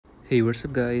Hey, what's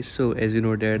up guys? So as you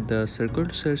know that the circle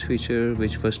to search feature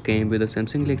which first came with the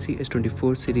Samsung Galaxy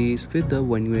S24 series with the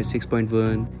One UI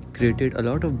 6.1 created a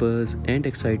lot of buzz and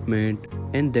excitement,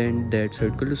 and then that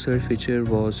circle to search feature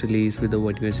was released with the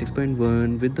One UI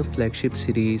 6.1 with the flagship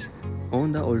series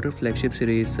on the older flagship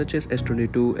series such as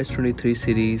S22, S23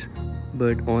 series,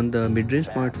 but on the mid-range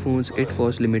smartphones it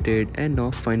was limited, and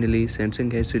now finally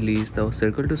Samsung has released the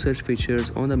circle to search features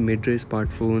on the mid-range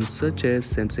smartphones such as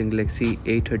Samsung Galaxy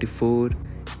A34,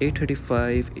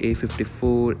 A35,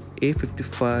 A54,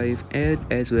 A55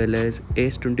 and as well as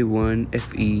S21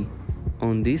 Fe.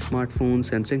 On these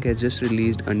smartphones, Samsung has just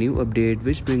released a new update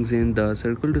which brings in the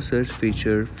circle to search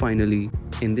feature finally.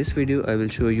 In this video, I will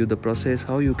show you the process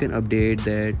how you can update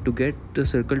that to get the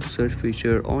circle to search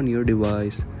feature on your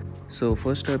device. So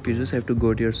first up, you just have to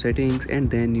go to your settings and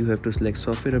then you have to select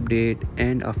software update,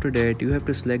 and after that you have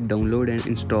to select download and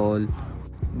install.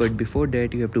 But before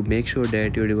that you have to make sure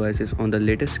that your device is on the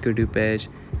latest security patch,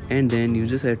 and then you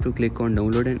just have to click on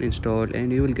download and install,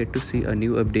 and you will get to see a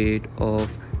new update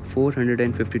of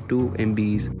 452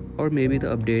 MBs, or maybe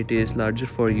the update is larger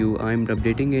for you. I'm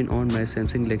updating it on my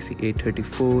Samsung Galaxy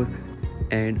A34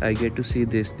 and I get to see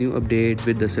this new update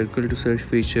with the circle to search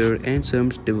feature and some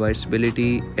device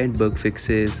stability and bug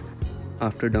fixes.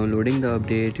 After downloading the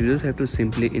update, you just have to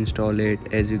simply install it.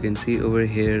 As you can see over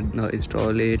here, now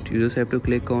install it, you just have to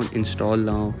click on install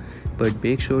now, but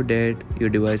make sure that your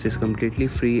device is completely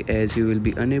free as you will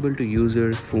be unable to use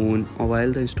your phone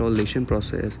while the installation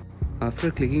process.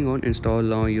 After clicking on install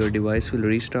now, your device will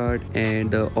restart and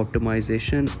the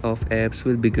optimization of apps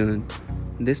will begin.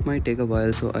 This might take a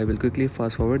while, so I will quickly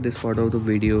fast forward this part of the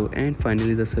video, and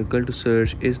finally the circle to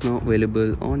search is now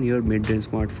available on your mid-range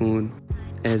smartphone.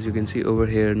 As you can see over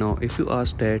here, now if you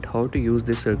ask that how to use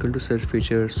this circle to search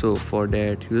feature, so for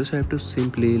that you just have to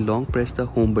simply long press the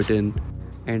home button,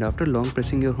 and after long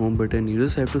pressing your home button you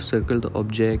just have to circle the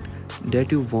object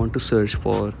that you want to search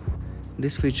for.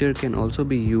 This feature can also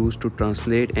be used to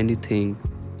translate anything.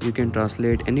 You can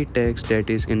translate any text that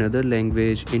is in another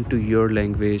language into your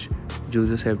language. You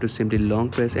just have to simply long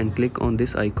press and click on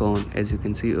this icon as you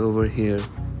can see over here.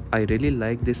 I really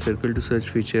like this circle to search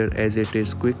feature as it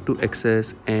is quick to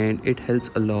access and it helps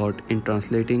a lot in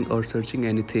translating or searching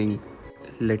anything.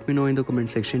 Let me know in the comment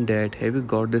section that have you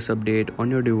got this update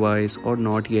on your device or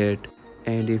not yet,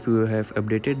 and if you have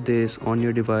updated this on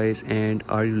your device and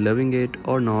are you loving it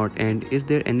or not, and is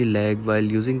there any lag while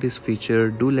using this feature.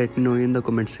 Do let me know in the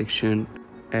comment section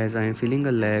as I am feeling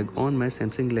a lag on my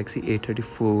Samsung Galaxy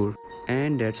A34.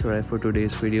 And that's all for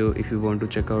today's video. If you want to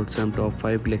check out some top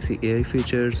 5 Galaxy AI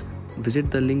features,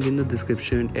 visit the link in the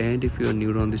description, and if you are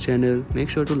new on the channel, make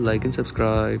sure to like and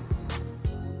subscribe.